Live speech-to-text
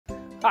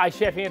Hi,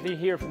 Chef Anthony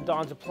here from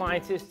Dawn's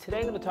Appliances. Today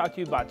I'm going to talk to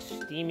you about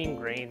steaming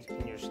grains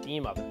in your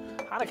steam oven.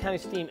 How to kind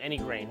of steam any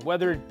grain,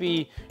 whether it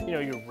be,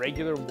 your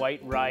regular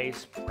white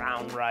rice,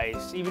 brown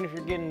rice, even if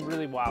you're getting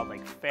really wild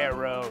like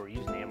farro or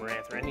using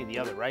amaranth or any of the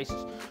other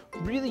rices.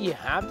 Really, you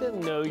have to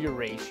know your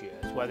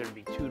ratios, whether it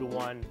be 2 to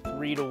 1,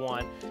 3 to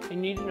 1, and you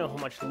need to know how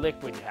much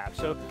liquid you have.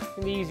 So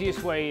the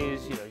easiest way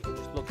is, you can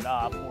just look it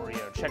up or,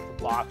 check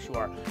the box you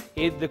are.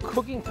 The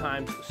cooking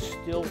times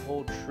still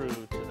hold true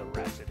to the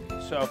recipe.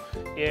 So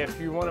if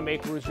you want to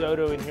make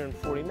risotto in here in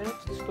 40 minutes,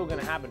 it's still going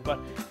to happen. But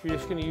if you're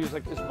just going to use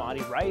like this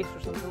basmati rice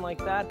or something like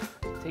that,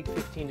 take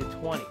 15 to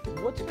 20.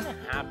 What's going to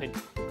happen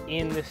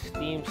in the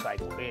steam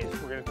cycle is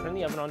we're going to turn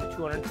the oven on to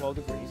 212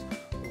 degrees.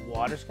 The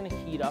water's going to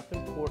heat up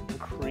and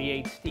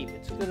create steam.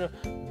 It's going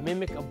to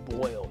mimic a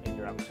boil in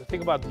your oven. So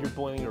think about you're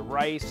boiling your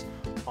rice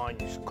on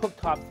your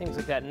cooktop, things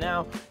like that.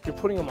 Now you're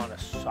putting them on a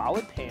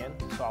solid pan.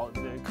 Solid.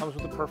 It comes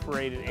with the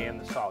perforated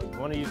and the solid. You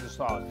want to use the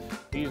solid.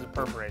 If you use the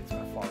perforated, it's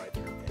going to fall right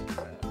through.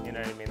 You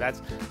know what I mean?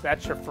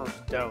 That's your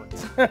first don't.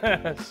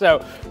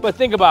 So, but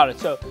think about it.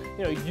 So,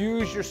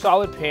 use your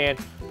solid pan.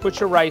 Put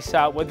your rice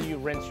out. Whether you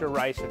rinse your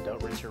rice or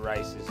don't rinse your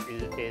rice is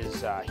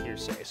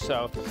hearsay.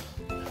 So,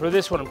 for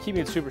this one, I'm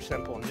keeping it super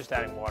simple. I'm just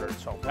adding water and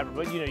salt and pepper.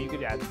 But you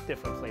could add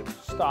different flavors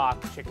of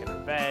stock, chicken or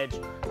veg.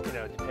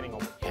 Depending on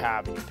what you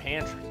have in your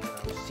pantry.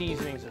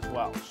 Seasonings as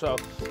well. So,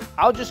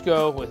 I'll just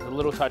go with a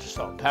little touch of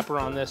salt and pepper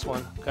on this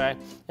one. Okay,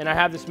 and I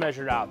have this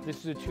measured out.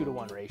 This is a 2 to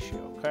 1 ratio.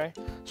 Okay,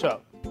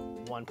 so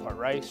 1 part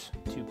rice,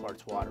 2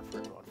 parts water for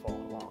everyone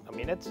following along. I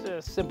mean, it's a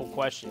simple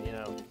question,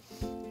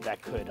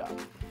 that could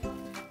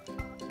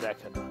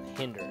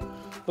hinder.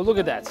 But look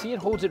at that. See, it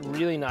holds it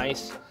really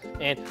nice.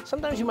 And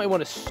sometimes you might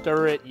want to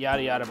stir it,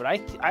 yada, yada. But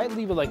I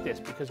leave it like this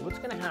because what's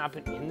going to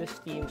happen in the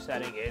steam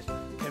setting is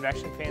the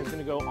convection fan is going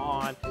to go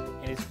on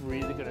and it's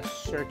really going to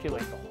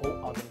circulate the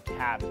whole oven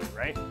cavity,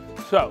 right?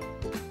 So,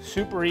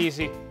 super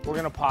easy. We're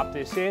going to pop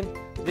this in.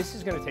 This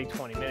is going to take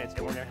 20 minutes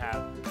and we're going to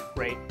have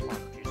great plum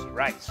juicy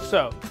rice.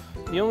 So,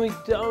 the only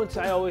don'ts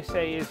I always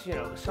say is,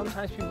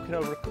 sometimes people can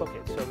overcook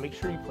it. So make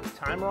sure you put a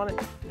timer on it.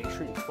 Make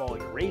sure you follow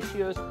your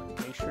ratios.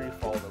 Make sure you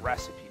follow the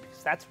recipe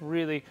because that's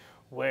really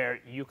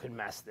where you can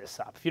mess this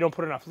up. If you don't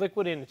put enough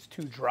liquid in, it's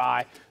too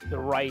dry. The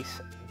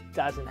rice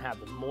doesn't have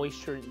the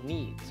moisture it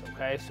needs,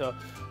 okay? So,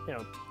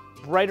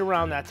 right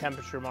around that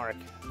temperature mark,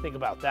 think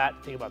about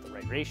that. Think about the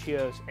right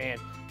ratios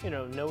and,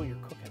 know what you're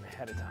cooking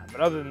ahead of time.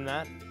 But other than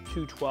that,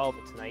 212,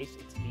 it's nice,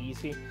 it's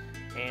easy,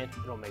 and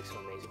it'll make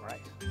some amazing rice.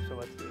 So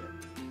let's do it.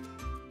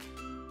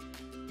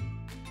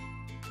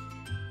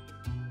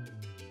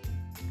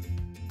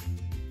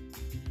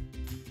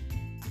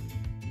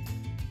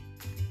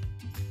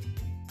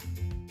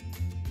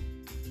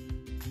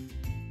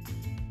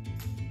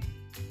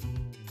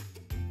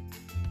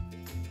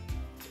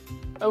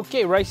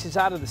 Okay, rice is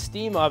out of the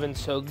steam oven,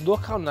 so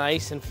look how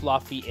nice and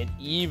fluffy and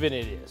even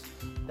it is.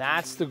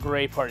 That's the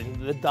great part, and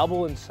the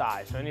double in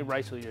size. So any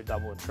rice will either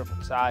double or triple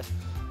in size,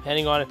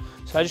 depending on it.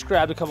 So I just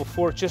grabbed a couple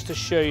forks just to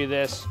show you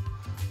this.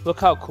 Look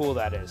how cool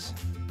that is.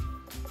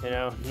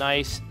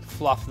 Nice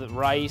fluff of the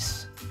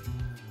rice,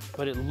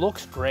 but it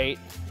looks great,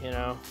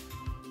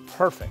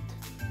 perfect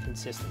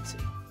consistency.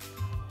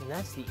 And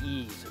that's the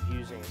ease of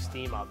using a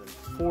steam oven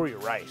for your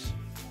rice.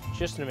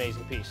 Just an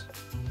amazing piece.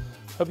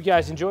 Hope you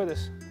guys enjoy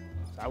this.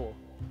 I will.